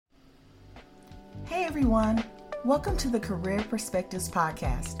Hey everyone, welcome to the Career Perspectives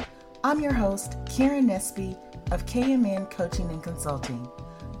Podcast. I'm your host, Karen Nesby of KMN Coaching and Consulting.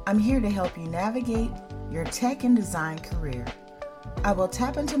 I'm here to help you navigate your tech and design career. I will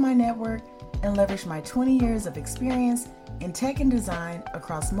tap into my network and leverage my 20 years of experience in tech and design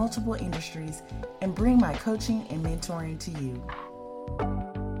across multiple industries and bring my coaching and mentoring to you.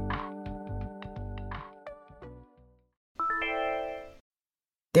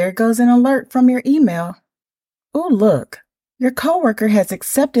 There goes an alert from your email. Oh, look, your coworker has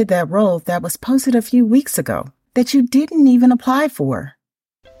accepted that role that was posted a few weeks ago that you didn't even apply for.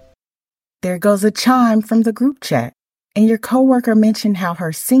 There goes a chime from the group chat, and your coworker mentioned how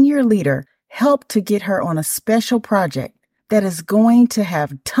her senior leader helped to get her on a special project that is going to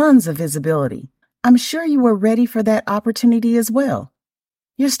have tons of visibility. I'm sure you were ready for that opportunity as well.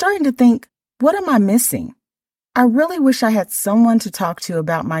 You're starting to think, what am I missing? I really wish I had someone to talk to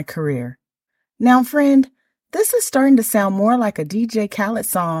about my career. Now, friend, this is starting to sound more like a DJ Khaled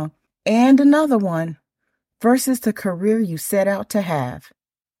song and another one versus the career you set out to have.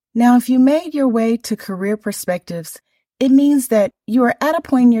 Now, if you made your way to Career Perspectives, it means that you are at a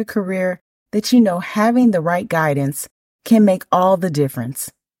point in your career that you know having the right guidance can make all the difference.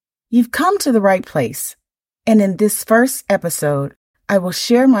 You've come to the right place, and in this first episode, I will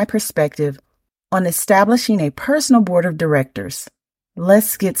share my perspective on establishing a personal board of directors.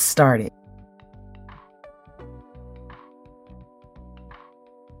 Let's get started.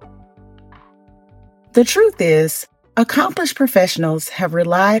 The truth is, accomplished professionals have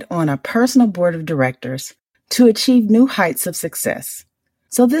relied on a personal board of directors to achieve new heights of success.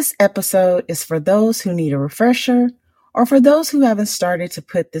 So this episode is for those who need a refresher or for those who haven't started to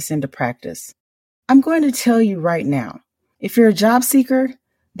put this into practice. I'm going to tell you right now, if you're a job seeker,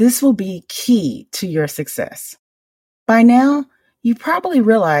 this will be key to your success. By now, you probably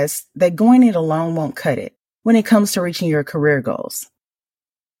realize that going it alone won't cut it when it comes to reaching your career goals.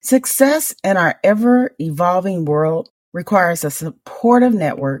 Success in our ever-evolving world requires a supportive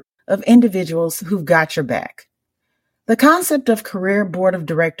network of individuals who've got your back. The concept of career board of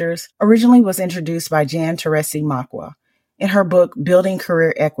directors originally was introduced by Jan Teresi Makwa in her book, Building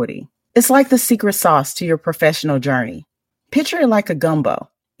Career Equity. It's like the secret sauce to your professional journey. Picture it like a gumbo,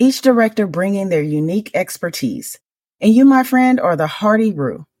 each director bringing their unique expertise. And you, my friend, are the hearty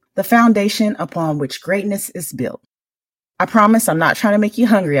roux, the foundation upon which greatness is built. I promise I'm not trying to make you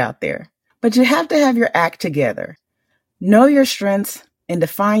hungry out there, but you have to have your act together. Know your strengths and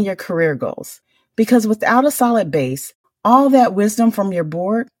define your career goals, because without a solid base, all that wisdom from your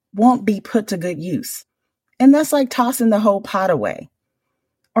board won't be put to good use. And that's like tossing the whole pot away.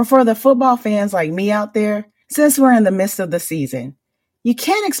 Or for the football fans like me out there, since we're in the midst of the season, you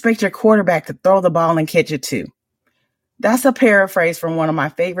can't expect your quarterback to throw the ball and catch it too. That's a paraphrase from one of my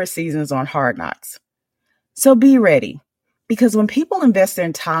favorite seasons on Hard Knocks. So be ready, because when people invest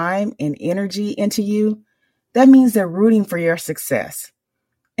their time and energy into you, that means they're rooting for your success.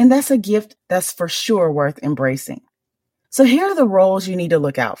 And that's a gift that's for sure worth embracing. So here are the roles you need to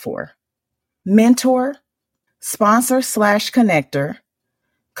look out for: mentor, sponsor/connector,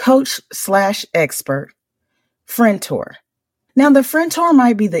 coach/expert, friendtor. Now, the friendtor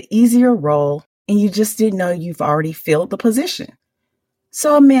might be the easier role and you just didn't know you've already filled the position.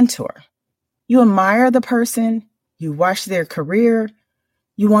 So a mentor. You admire the person, you watch their career,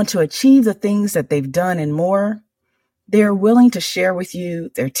 you want to achieve the things that they've done and more. They are willing to share with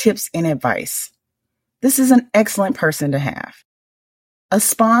you their tips and advice. This is an excellent person to have. A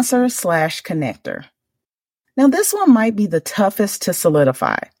sponsor/connector. Now, this one might be the toughest to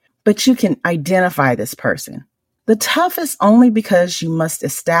solidify, but you can identify this person. The toughest only because you must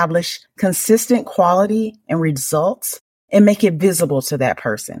establish consistent quality and results and make it visible to that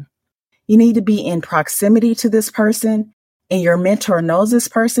person. You need to be in proximity to this person, and your mentor knows this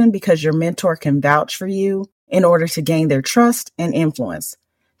person because your mentor can vouch for you in order to gain their trust and influence,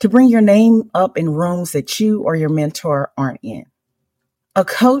 to bring your name up in rooms that you or your mentor aren't in. A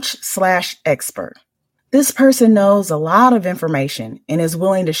coach/expert. This person knows a lot of information and is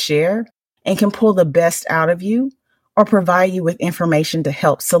willing to share and can pull the best out of you or provide you with information to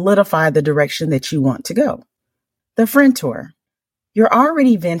help solidify the direction that you want to go. The friendtor. You're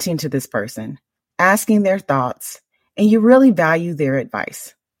already venting to this person, asking their thoughts, and you really value their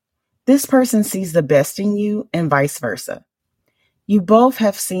advice. This person sees the best in you and vice versa. You both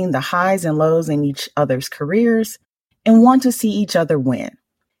have seen the highs and lows in each other's careers and want to see each other win.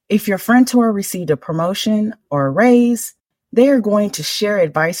 If your friendtor received a promotion or a raise, they are going to share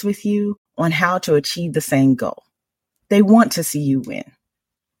advice with you on how to achieve the same goal. They want to see you win.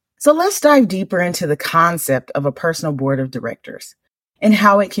 So let's dive deeper into the concept of a personal board of directors and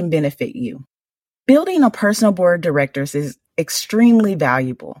how it can benefit you. Building a personal board of directors is extremely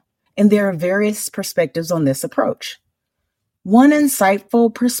valuable, and there are various perspectives on this approach. One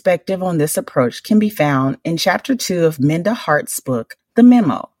insightful perspective on this approach can be found in Chapter 2 of Minda Hart's book, The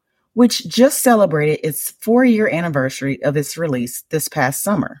Memo, which just celebrated its 4-year anniversary of its release this past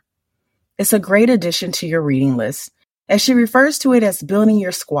summer. It's a great addition to your reading list, as she refers to it as building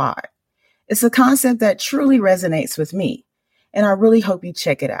your squad. It's a concept that truly resonates with me, and I really hope you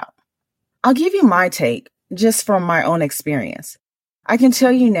check it out. I'll give you my take just from my own experience. I can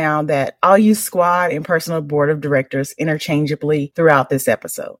tell you now that I'll use squad and personal board of directors interchangeably throughout this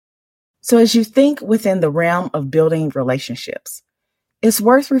episode. So as you think within the realm of building relationships, it's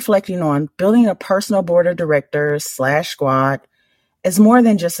worth reflecting on building a personal board of directors / squad as more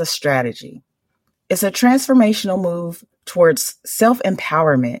than just a strategy. It's a transformational move towards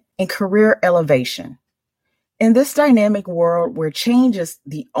self-empowerment and career elevation. In this dynamic world where change is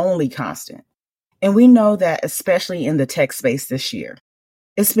the only constant, and we know that especially in the tech space this year,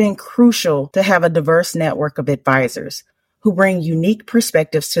 it's been crucial to have a diverse network of advisors who bring unique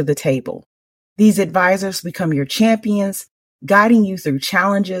perspectives to the table. These advisors become your champions, guiding you through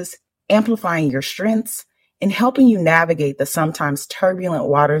challenges, amplifying your strengths, and helping you navigate the sometimes turbulent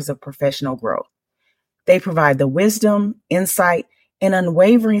waters of professional growth. They provide the wisdom, insight, and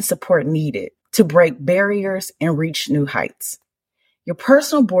unwavering support needed to break barriers and reach new heights. Your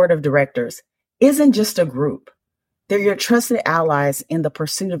personal board of directors isn't just a group. They're your trusted allies in the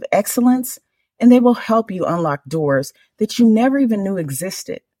pursuit of excellence, and they will help you unlock doors that you never even knew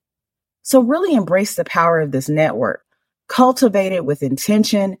existed. So really embrace the power of this network, cultivate it with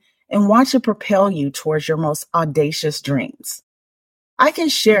intention, and watch it propel you towards your most audacious dreams. I can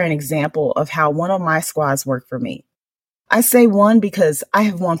share an example of how one of my squads work for me. I say one because I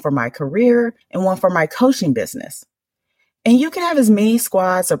have one for my career and one for my coaching business. And you can have as many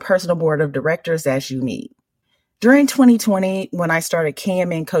squads or personal board of directors as you need. During 2020, when I started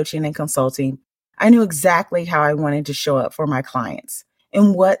KMN coaching and consulting, I knew exactly how I wanted to show up for my clients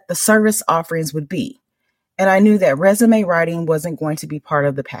and what the service offerings would be. And I knew that resume writing wasn't going to be part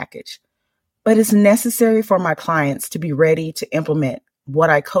of the package, but it's necessary for my clients to be ready to implement what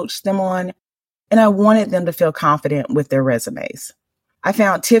I coached them on, and I wanted them to feel confident with their resumes. I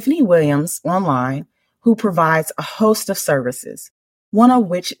found Tiffany Williams online, who provides a host of services, one of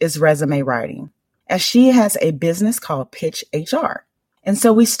which is resume writing, as she has a business called Pitch HR. And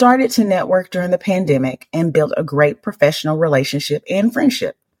so we started to network during the pandemic and built a great professional relationship and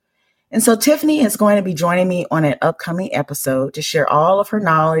friendship. And so Tiffany is going to be joining me on an upcoming episode to share all of her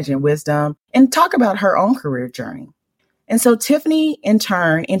knowledge and wisdom and talk about her own career journey. And so Tiffany, in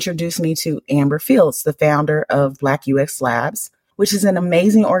turn, introduced me to Amber Fields, the founder of Black UX Labs, which is an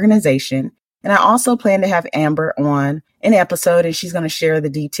amazing organization. And I also plan to have Amber on an episode, and she's going to share the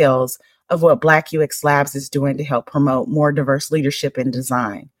details of what Black UX Labs is doing to help promote more diverse leadership in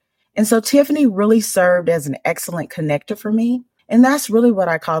design. And so Tiffany really served as an excellent connector for me. And that's really what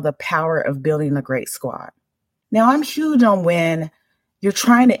I call the power of building a great squad. Now, I'm huge on when you're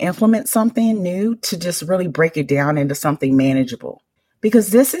trying to implement something new to just really break it down into something manageable, because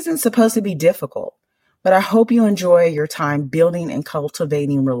this isn't supposed to be difficult, but I hope you enjoy your time building and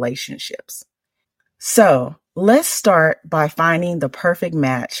cultivating relationships. So let's start by finding the perfect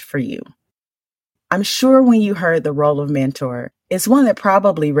match for you. I'm sure when you heard the role of mentor, it's one that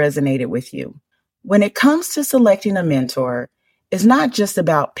probably resonated with you. When it comes to selecting a mentor, it's not just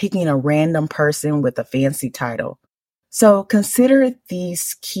about picking a random person with a fancy title. So consider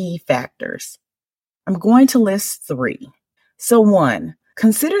these key factors. I'm going to list 3. So 1,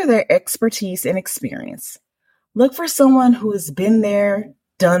 consider their expertise and experience. Look for someone who has been there,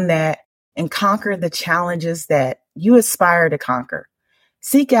 done that, and conquered the challenges that you aspire to conquer.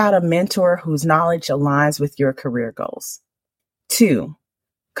 Seek out a mentor whose knowledge aligns with your career goals. 2,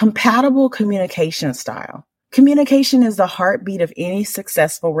 compatible communication style. Communication is the heartbeat of any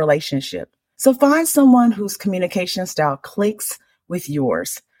successful relationship. So find someone whose communication style clicks with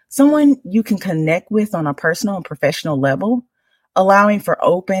yours, someone you can connect with on a personal and professional level, allowing for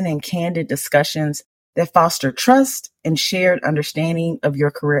open and candid discussions that foster trust and shared understanding of your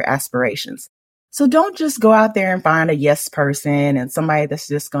career aspirations. So don't just go out there and find a yes person and somebody that's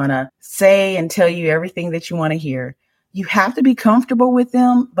just going to say and tell you everything that you want to hear. You have to be comfortable with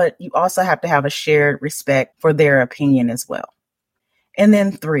them, but you also have to have a shared respect for their opinion as well. And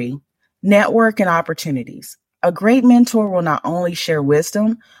then 3, network and opportunities. A great mentor will not only share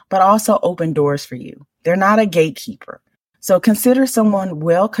wisdom, but also open doors for you. They're not a gatekeeper. So consider someone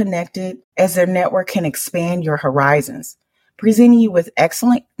well-connected, as their network can expand your horizons, presenting you with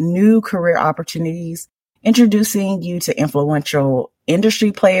excellent new career opportunities introducing you to influential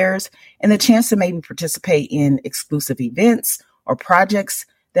industry players, and the chance to maybe participate in exclusive events or projects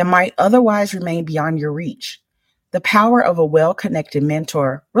that might otherwise remain beyond your reach. The power of a well-connected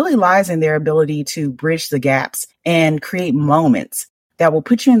mentor really lies in their ability to bridge the gaps and create moments that will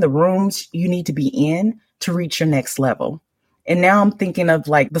put you in the rooms you need to be in to reach your next level. And now I'm thinking of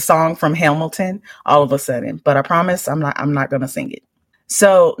like the song from Hamilton all of a sudden, but I promise I'm not going to sing it.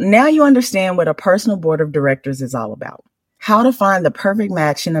 So now you understand what a personal board of directors is all about, how to find the perfect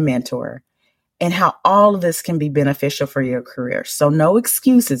match in a mentor, and how all of this can be beneficial for your career. So no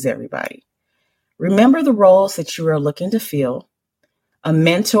excuses, everybody. Remember the roles that you are looking to fill: a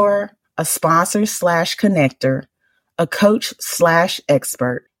mentor, a sponsor/connector, a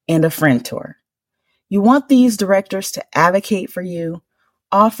coach/expert, and a friendtor. You want these directors to advocate for you,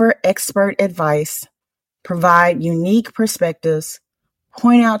 offer expert advice, provide unique perspectives,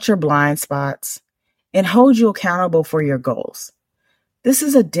 point out your blind spots, and hold you accountable for your goals. This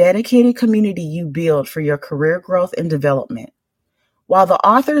is a dedicated community you build for your career growth and development. While the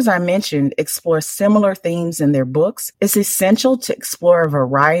authors I mentioned explore similar themes in their books, it's essential to explore a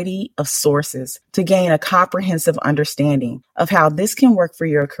variety of sources to gain a comprehensive understanding of how this can work for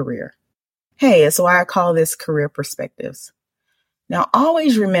your career. Hey, it's why I call this Career Perspectives. Now,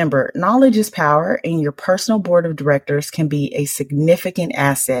 always remember, knowledge is power, and your personal board of directors can be a significant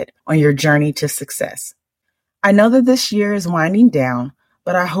asset on your journey to success. I know that this year is winding down,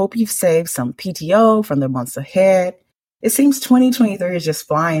 but I hope you've saved some PTO from the months ahead. It seems 2023 is just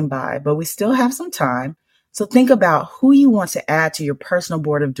flying by, but we still have some time. So think about who you want to add to your personal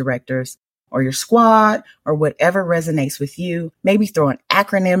board of directors or your squad or whatever resonates with you. Maybe throw an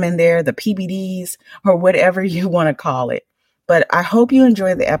acronym in there, the PBDs, or whatever you want to call it. But I hope you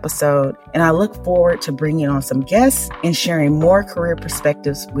enjoyed the episode, and I look forward to bringing on some guests and sharing more career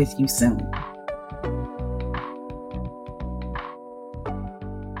perspectives with you soon.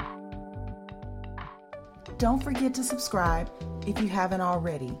 Don't forget to subscribe if you haven't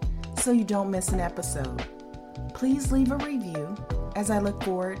already, so you don't miss an episode. Please leave a review, as I look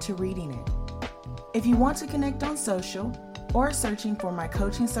forward to reading it. If you want to connect on social or searching for my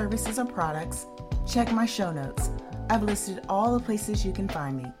coaching services or products, check my show notes. I've listed all the places you can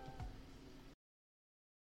find me.